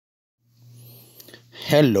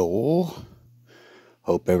Hello.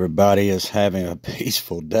 Hope everybody is having a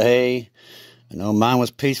peaceful day. I know mine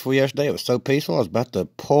was peaceful yesterday. It was so peaceful I was about to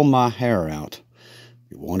pull my hair out.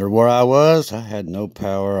 You wondered where I was? I had no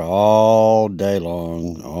power all day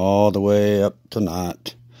long, all the way up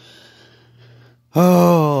tonight.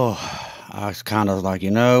 Oh, I was kind of like,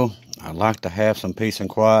 I'd like to have some peace and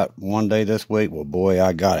quiet one day this week. Well, boy,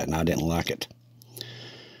 I got it, and I didn't like it.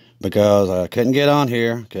 Because I couldn't get on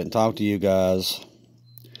here, couldn't talk to you guys.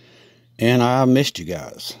 And I missed you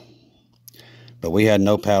guys. But we had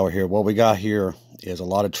no power here. What we got here is a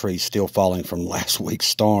lot of trees still falling from last week's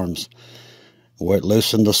storms, where it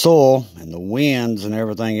loosened the soil and the winds and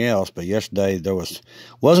everything else. But yesterday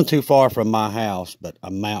wasn't too far from my house, but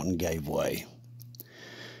a mountain gave way.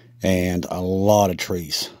 And a lot of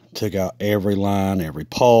trees took out every line, every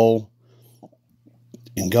pole.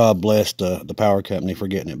 And God bless the power company for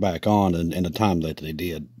getting it back on in the time that they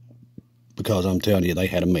did. Because I'm telling you, they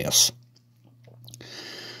had a mess.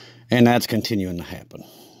 And that's continuing to happen.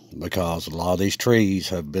 Because a lot of these trees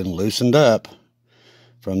have been loosened up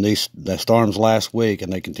from the storms last week,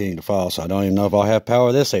 and they continue to fall. So I don't even know if I'll have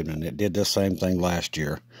power this evening. It did this same thing last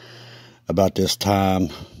year. About this time,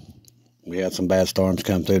 we had some bad storms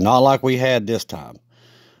come through. Not like we had this time,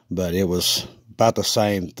 but it was about the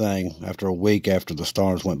same thing. After a week after the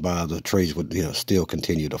storms went by, the trees would still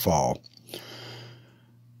continue to fall. A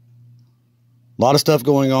lot of stuff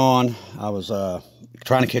going on. I was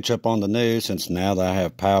trying to catch up on the news since now that I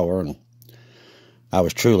have power, and I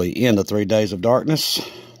was truly in the 3 days of darkness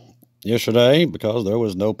yesterday because there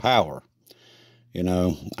was no power.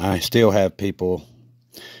 I still have people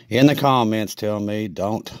in the comments telling me,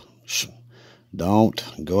 don't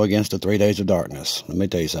go against the 3 days of darkness. Let me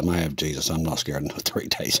tell you something. I have Jesus. I'm not scared of the 3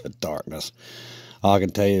 days of darkness. All I can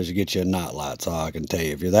tell you is to get you a nightlight. That's all I can tell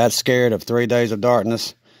you. If you're that scared of 3 days of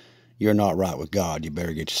darkness, you're not right with God. You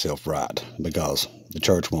better get yourself right, because the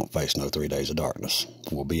church won't face no 3 days of darkness.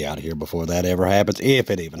 We'll be out of here before that ever happens, if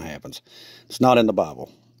it even happens. It's not in the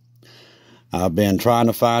Bible. I've been trying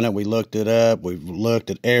to find it. We looked it up. We've looked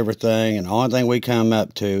at everything, and the only thing we come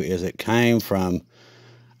up to is it came from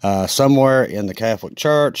somewhere in the Catholic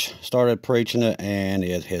Church, started preaching it, and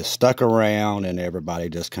it has stuck around, and everybody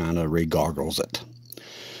just kind of regargles it.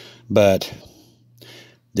 But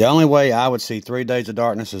the only way I would see 3 days of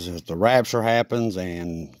darkness is if the rapture happens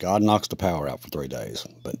and God knocks the power out for 3 days.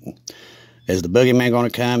 But is the boogeyman going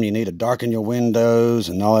to come? You need to darken your windows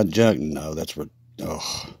and all that junk? No, that's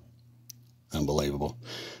unbelievable.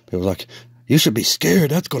 People are like, you should be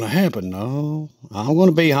scared. That's going to happen. No, I'm going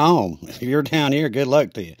to be home. If you're down here, good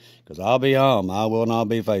luck to you, because I'll be home. I will not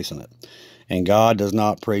be facing it. And God does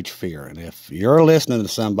not preach fear. And if you're listening to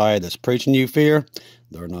somebody that's preaching you fear,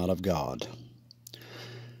 they're not of God.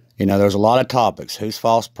 There's a lot of topics. Who's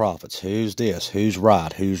false prophets? Who's this? Who's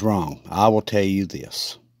right? Who's wrong? I will tell you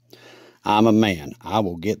this. I'm a man. I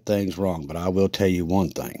will get things wrong, but I will tell you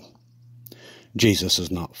one thing. Jesus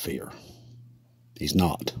is not fear. He's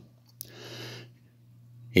not.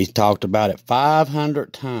 He's talked about it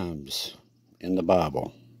 500 times in the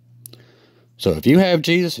Bible. So if you have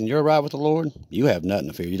Jesus and you're right with the Lord, you have nothing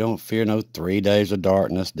to fear. You don't fear no 3 days of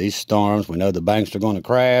darkness, these storms. We know the banks are going to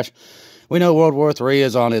crash. We know World War III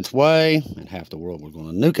is on its way, and half the world was going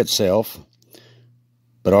to nuke itself.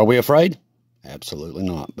 But are we afraid? Absolutely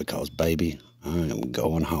not, because, baby, I am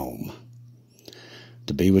going home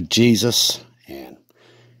to be with Jesus, and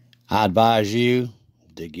I advise you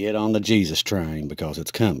to get on the Jesus train, because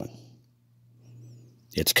it's coming.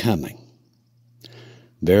 It's coming.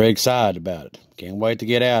 Very excited about it. Can't wait to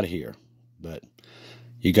get out of here, but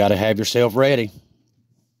you got to have yourself ready.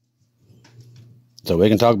 So we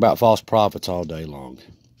can talk about false prophets all day long.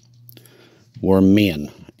 We're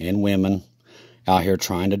men and women out here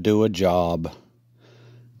trying to do a job.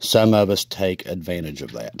 Some of us take advantage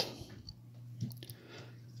of that.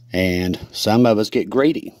 And some of us get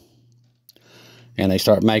greedy. And they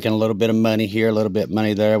start making a little bit of money here, a little bit of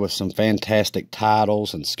money there with some fantastic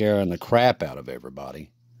titles and scaring the crap out of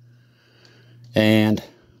everybody. And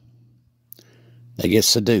they get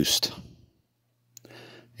seduced.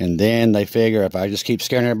 And then they figure, if I just keep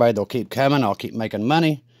scaring everybody, they'll keep coming, I'll keep making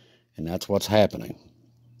money. And that's what's happening.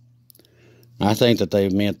 I think that they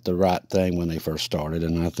meant the right thing when they first started.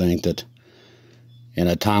 And I think that in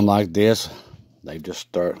a time like this, they just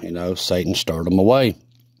start, Satan stirred them away.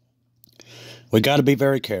 We got to be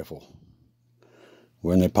very careful.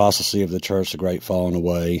 We're in the apostasy of the church, the great falling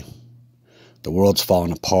away. The world's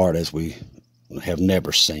falling apart as we have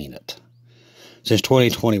never seen it. Since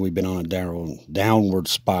 2020, we've been on a downward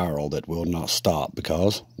spiral that will not stop,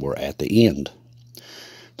 because we're at the end.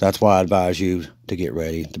 That's why I advise you to get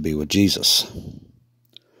ready to be with Jesus.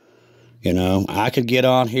 You know, I could get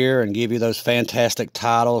on here and give you those fantastic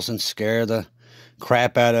titles and scare the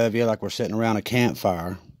crap out of you like we're sitting around a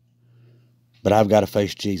campfire. But I've got to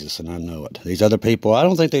face Jesus, and I know it. These other people, I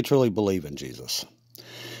don't think they truly believe in Jesus.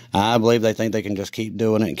 I believe they think they can just keep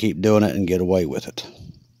doing it and get away with it.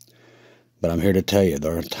 But I'm here to tell you,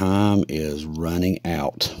 their time is running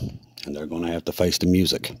out, and they're going to have to face the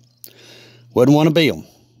music. Wouldn't want to be them.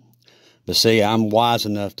 But see, I'm wise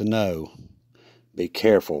enough to know, be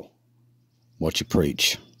careful what you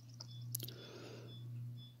preach.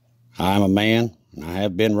 I'm a man, and I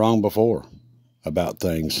have been wrong before about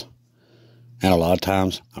things. And a lot of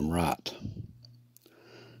times, I'm right.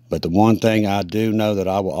 But the one thing I do know that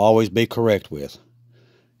I will always be correct with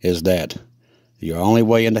is that your only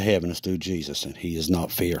way into heaven is through Jesus, and He is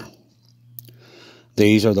not fear.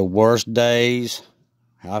 These are the worst days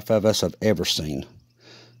half of us have ever seen.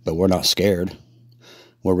 But we're not scared.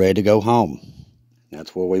 We're ready to go home.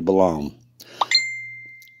 That's where we belong.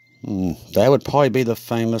 That would probably be the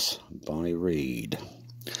famous Bonnie Reed.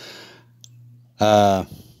 I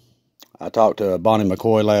talked to Bonnie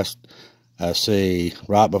McCoy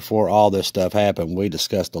right before all this stuff happened. We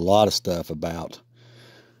discussed a lot of stuff about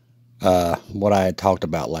what I had talked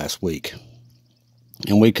about last week.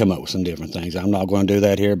 And we come up with some different things. I'm not going to do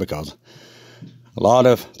that here because a lot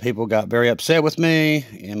of people got very upset with me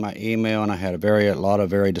in my email, and I had a lot of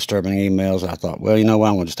very disturbing emails. I thought, well, you know what,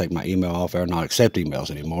 I'm going to just take my email off there and not accept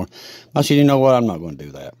emails anymore. I said, you know what, I'm not going to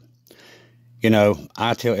do that. You know,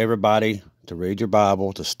 I tell everybody to read your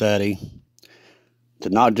Bible, to study, to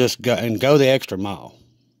not just go the extra mile.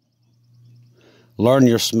 Learn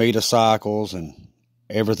your Shemitah cycles and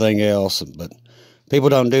everything else, but people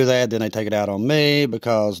don't do that, then they take it out on me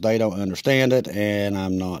because they don't understand it, and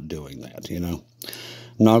I'm not doing that, you know.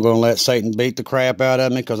 I'm not going to let Satan beat the crap out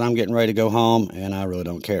of me because I'm getting ready to go home, and I really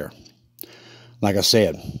don't care. Like I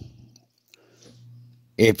said,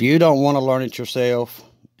 if you don't want to learn it yourself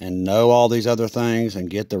and know all these other things and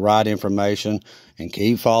get the right information and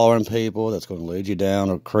keep following people that's going to lead you down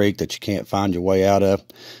a creek that you can't find your way out of,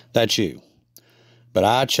 that's you. But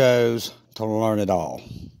I chose to learn it all.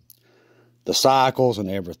 The cycles and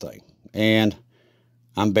everything. And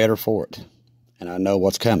I'm better for it. And I know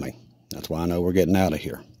what's coming. That's why I know we're getting out of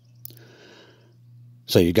here.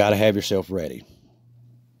 So you got to have yourself ready.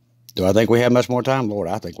 Do I think we have much more time? Lord,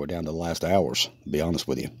 I think we're down to the last hours, to be honest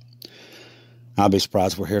with you. I'll be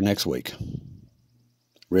surprised if we're here next week.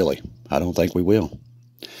 Really, I don't think we will.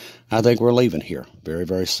 I think we're leaving here very,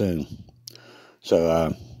 very soon.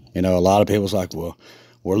 So, you know, a lot of people's like, well,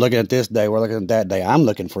 we're looking at this day, we're looking at that day. I'm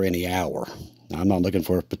looking for any hour. I'm not looking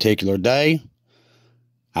for a particular day.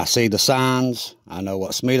 I see the signs. I know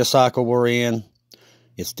what Shemitah cycle we're in.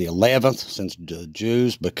 It's the 11th since the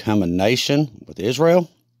Jews become a nation with Israel.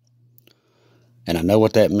 And I know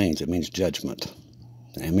what that means. It means judgment.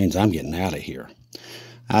 It means I'm getting out of here.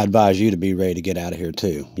 I advise you to be ready to get out of here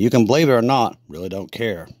too. You can believe it or not, really don't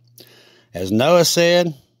care. As Noah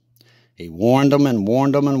said, he warned them and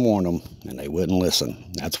warned them and warned them, and they wouldn't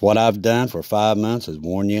listen. That's what I've done for 5 months, is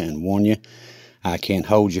warn you and warn you. I can't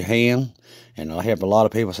hold your hand. And I have a lot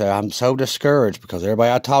of people say, I'm so discouraged because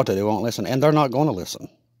everybody I talk to, they won't listen. And they're not going to listen.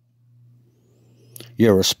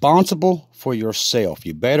 You're responsible for yourself.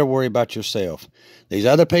 You better worry about yourself. These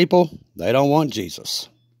other people, they don't want Jesus.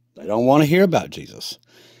 They don't want to hear about Jesus.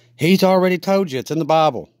 He's already told you. It's in the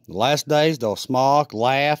Bible. The last days, they'll smock,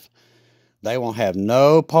 laugh. They won't have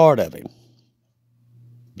no part of him.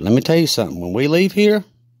 Let me tell you something. When we leave here,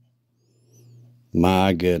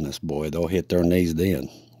 my goodness, boy, they'll hit their knees then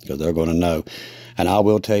because they're going to know. And I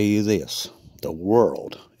will tell you this. The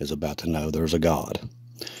world is about to know there's a God.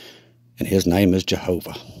 And His name is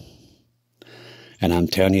Jehovah. And I'm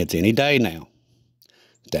telling you, it's any day now.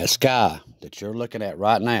 That sky that you're looking at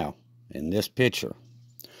right now in this picture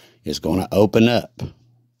is going to open up.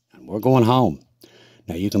 And we're going home.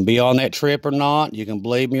 Now, you can be on that trip or not. You can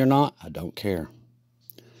believe me or not. I don't care.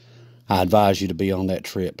 I advise you to be on that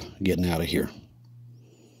trip, getting out of here.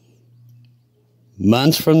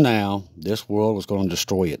 Months from now, this world is going to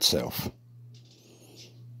destroy itself.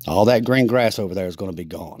 All that green grass over there is going to be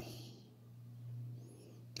gone.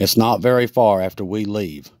 It's not very far after we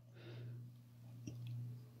leave.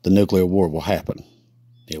 The nuclear war will happen.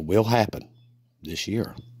 It will happen this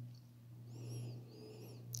year.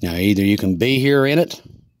 Now, either you can be here in it,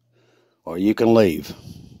 or you can leave.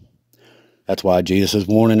 That's why Jesus is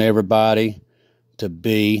warning everybody to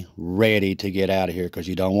be ready to get out of here, because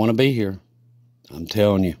you don't want to be here. I'm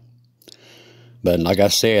telling you. But like I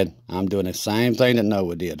said, I'm doing the same thing that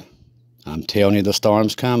Noah did. I'm telling you the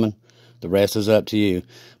storm's coming. The rest is up to you.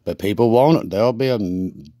 But people want it. There'll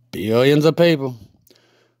be billions of people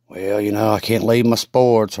Well, I can't leave my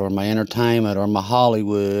sports or my entertainment or my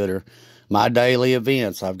Hollywood or my daily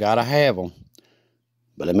events. I've got to have them.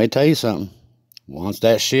 But let me tell you something. Once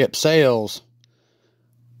that ship sails,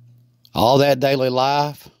 all that daily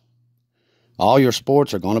life, all your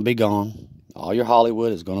sports are going to be gone. All your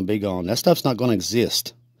Hollywood is going to be gone. That stuff's not going to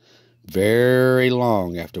exist very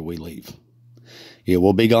long after we leave. It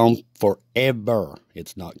will be gone forever.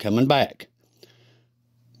 It's not coming back.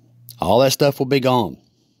 All that stuff will be gone.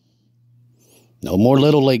 No more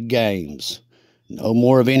Little League games. No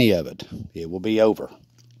more of any of it. It will be over.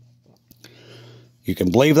 You can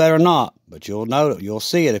believe that or not, but you'll know it. You'll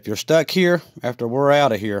see it. If you're stuck here after we're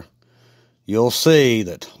out of here, you'll see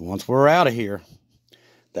that once we're out of here,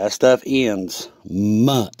 that stuff ends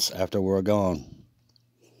months after we're gone.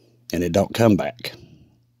 And it don't come back.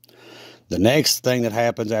 The next thing that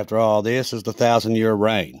happens after all this is the 1,000-year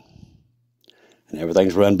reign. And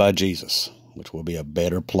everything's run by Jesus, which will be a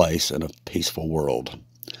better place and a peaceful world.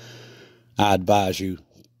 I advise you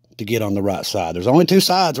to get on the right side. There's only two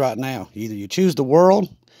sides right now. Either you choose the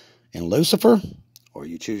world and Lucifer, or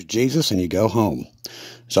you choose Jesus and you go home.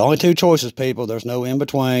 There's only two choices, people. There's no in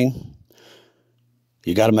between.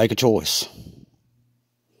 You got to make a choice.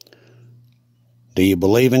 Do you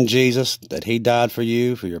believe in Jesus, that he died for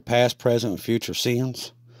you, for your past, present, and future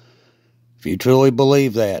sins? If you truly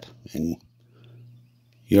believe that, and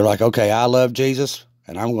you're like, okay, I love Jesus,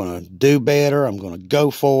 and I'm going to do better, I'm going to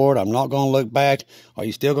go forward, I'm not going to look back, are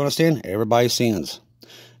you still going to sin? Everybody sins.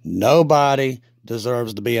 Nobody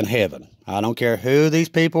deserves to be in heaven. I don't care who these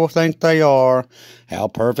people think they are, how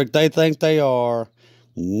perfect they think they are.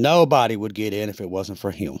 Nobody would get in if it wasn't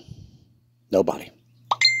for him. Nobody.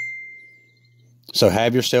 So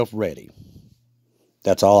have yourself ready.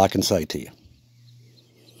 That's all I can say to you.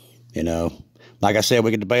 Like I said,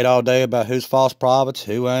 we could debate all day about who's false prophets,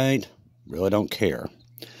 who ain't. Really don't care.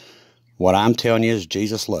 What I'm telling you is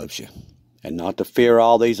Jesus loves you. And not to fear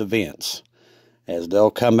all these events. As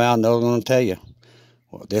they'll come out and they're going to tell you,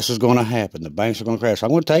 well, this is going to happen. The banks are going to crash. I'm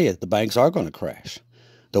going to tell you, the banks are going to crash.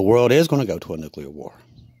 The world is going to go to a nuclear war.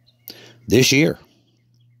 This year.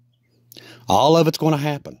 All of it's going to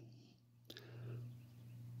happen.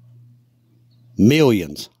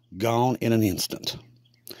 Millions gone in an instant.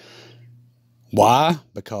 Why?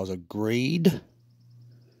 Because of greed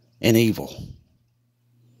and evil.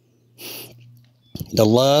 The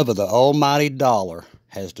love of the almighty dollar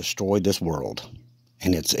has destroyed this world,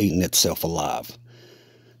 and it's eaten itself alive.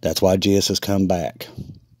 That's why Jesus has come back.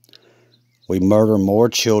 We murder more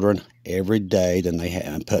children every day than they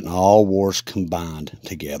have, putting all wars combined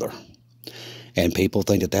together. And people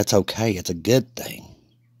think that that's okay. It's a good thing.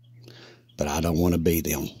 But I don't want to be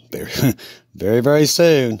them. Very, very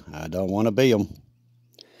soon, I don't want to be them.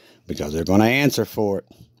 Because they're going to answer for it.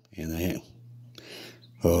 And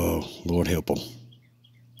oh, Lord help them.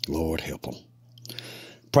 Lord help them.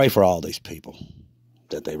 Pray for all these people,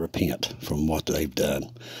 that they repent from what they've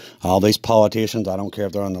done. All these politicians, I don't care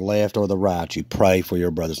if they're on the left or the right, you pray for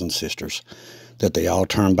your brothers and sisters, that they all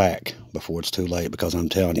turn back before it's too late. Because I'm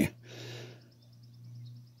telling you,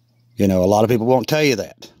 a lot of people won't tell you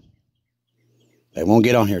that. They won't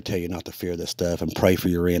get on here and tell you not to fear this stuff and pray for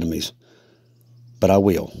your enemies. But I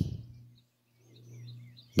will.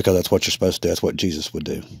 Because that's what you're supposed to do. That's what Jesus would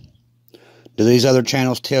do. Do these other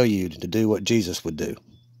channels tell you to do what Jesus would do?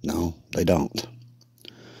 No, they don't.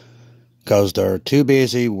 Because they're too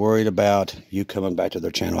busy worried about you coming back to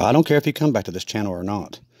their channel. I don't care if you come back to this channel or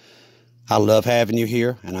not. I love having you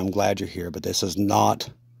here, and I'm glad you're here. But this is not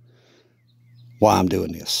why I'm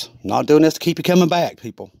doing this. I'm not doing this to keep you coming back,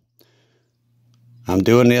 people. I'm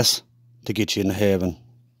doing this to get you into heaven,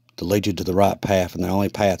 to lead you to the right path, and the only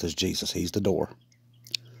path is Jesus. He's the door.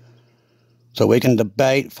 So we can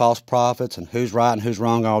debate false prophets and who's right and who's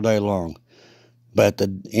wrong all day long. But at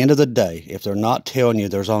the end of the day, if they're not telling you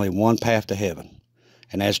there's only one path to heaven,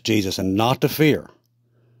 and that's Jesus, and not to fear,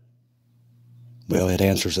 well, it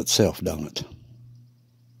answers itself, don't it?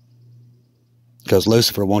 Because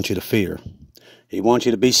Lucifer wants you to fear. He wants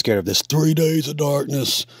you to be scared of this 3 days of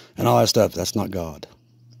darkness and all that stuff. That's not God.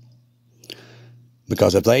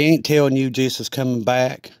 Because if they ain't telling you Jesus is coming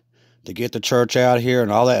back to get the church out of here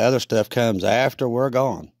and all that other stuff comes after we're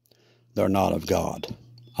gone, they're not of God.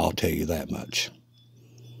 I'll tell you that much.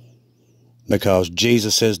 Because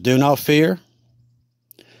Jesus says, do not fear.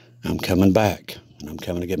 I'm coming back, and I'm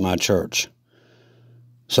coming to get my church.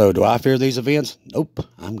 So do I fear these events? Nope.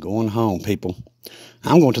 I'm going home, people.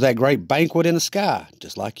 I'm going to that great banquet in the sky,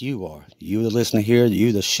 just like you are. You that listen here,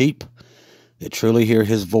 you the sheep that truly hear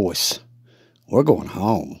his voice. We're going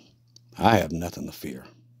home. I have nothing to fear.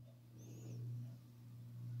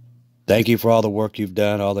 Thank you for all the work you've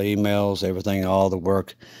done, all the emails, everything, all the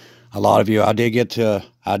work. A lot of you, I did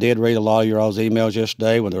read a lot of your all's emails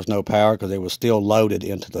yesterday when there was no power because they were still loaded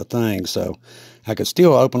into the thing. So I could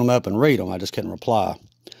still open them up and read them. I just couldn't reply.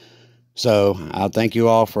 So I thank you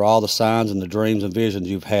all for all the signs and the dreams and visions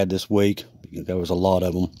you've had this week. There was a lot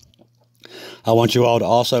of them. I want you all to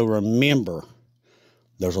also remember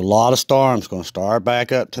there's a lot of storms going to start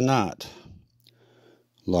back up tonight.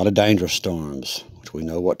 A lot of dangerous storms, which we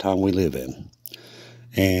know what time we live in.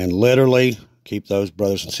 And literally keep those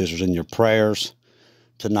brothers and sisters in your prayers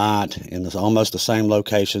tonight in almost the same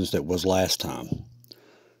locations that was last time.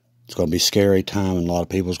 It's going to be a scary time, and a lot of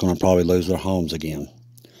people are going to probably lose their homes again.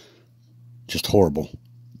 Just horrible.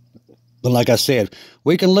 But like I said,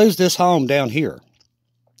 we can lose this home down here,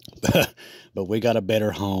 but we got a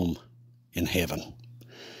better home in heaven.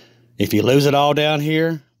 If you lose it all down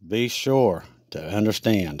here, be sure to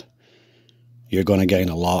understand you're going to gain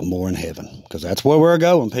a lot more in heaven, because that's where we're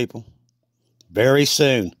going, people. Very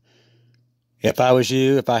soon. If I was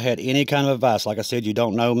you, if I had any kind of advice, like I said, you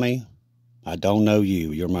don't know me. I don't know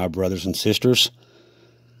you. You're my brothers and sisters.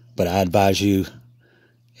 But I advise you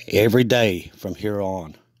every day from here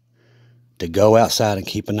on to go outside and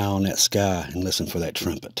keep an eye on that sky and listen for that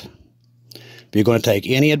trumpet. If you're going to take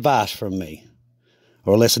any advice from me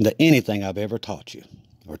or listen to anything I've ever taught you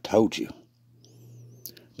or told you,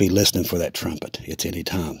 be listening for that trumpet. It's any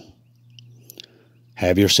time.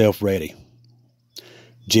 Have yourself ready.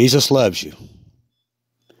 Jesus loves you,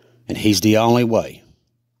 and he's the only way.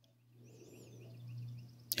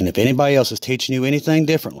 And if anybody else is teaching you anything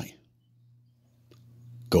differently,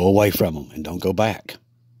 go away from them and don't go back.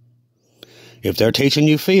 If they're teaching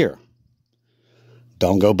you fear,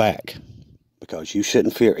 don't go back, because you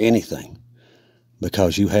shouldn't fear anything,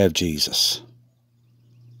 because you have Jesus.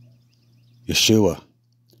 Yeshua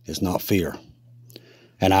is not fear.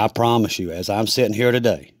 And I promise you, as I'm sitting here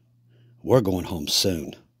today, we're going home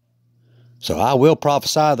soon. So I will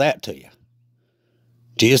prophesy that to you.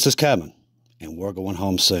 Jesus is coming, and we're going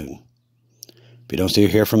home soon. If you don't see or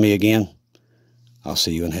hear from me again, I'll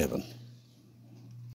see you in heaven.